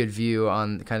very good view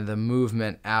on kind of the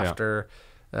movement after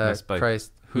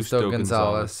Christ. Justo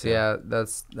Gonzalez. Yeah,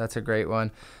 that's a great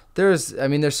one. there's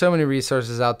so many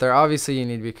resources out there. Obviously, you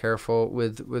need to be careful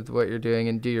with what you're doing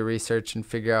and do your research and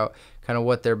figure out kind of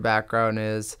what their background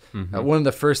is. One of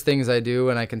the first things I do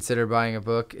when I consider buying a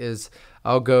book is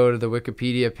I'll go to the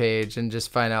Wikipedia page and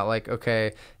just find out, like,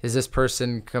 okay, is this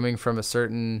person coming from a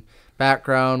certain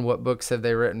background? What books have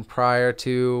they written prior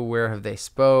to? Where have they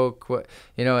spoke? What,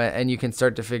 and you can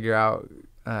start to figure out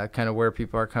kind of where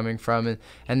people are coming from,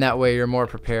 and that way you're more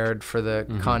prepared for the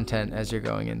content as you're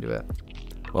going into it.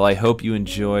 Well, I hope you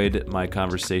enjoyed my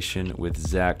conversation with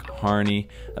Zach Harney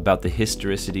about the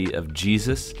historicity of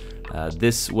Jesus.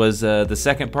 This was the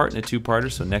second part in a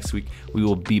two-parter, so next week we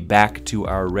will be back to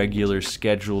our regular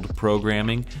scheduled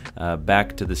programming,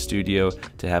 back to the studio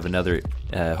to have another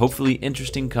hopefully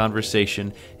interesting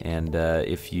conversation. And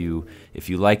if you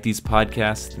like these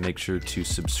podcasts, make sure to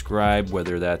subscribe,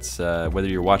 whether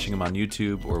you're watching them on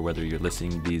YouTube or whether you're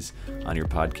listening to these on your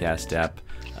podcast app.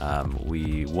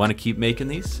 We want to keep making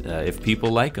these if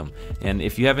people like them. And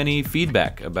if you have any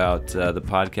feedback about the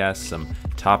podcast, some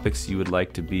topics you would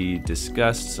like to be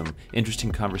discussed, some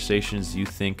interesting conversations you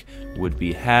think would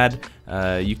be had,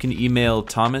 you can email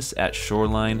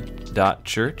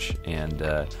thomas@shoreline.church,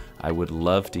 and I would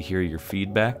love to hear your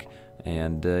feedback.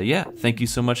 And thank you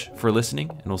so much for listening,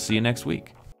 and we'll see you next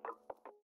week.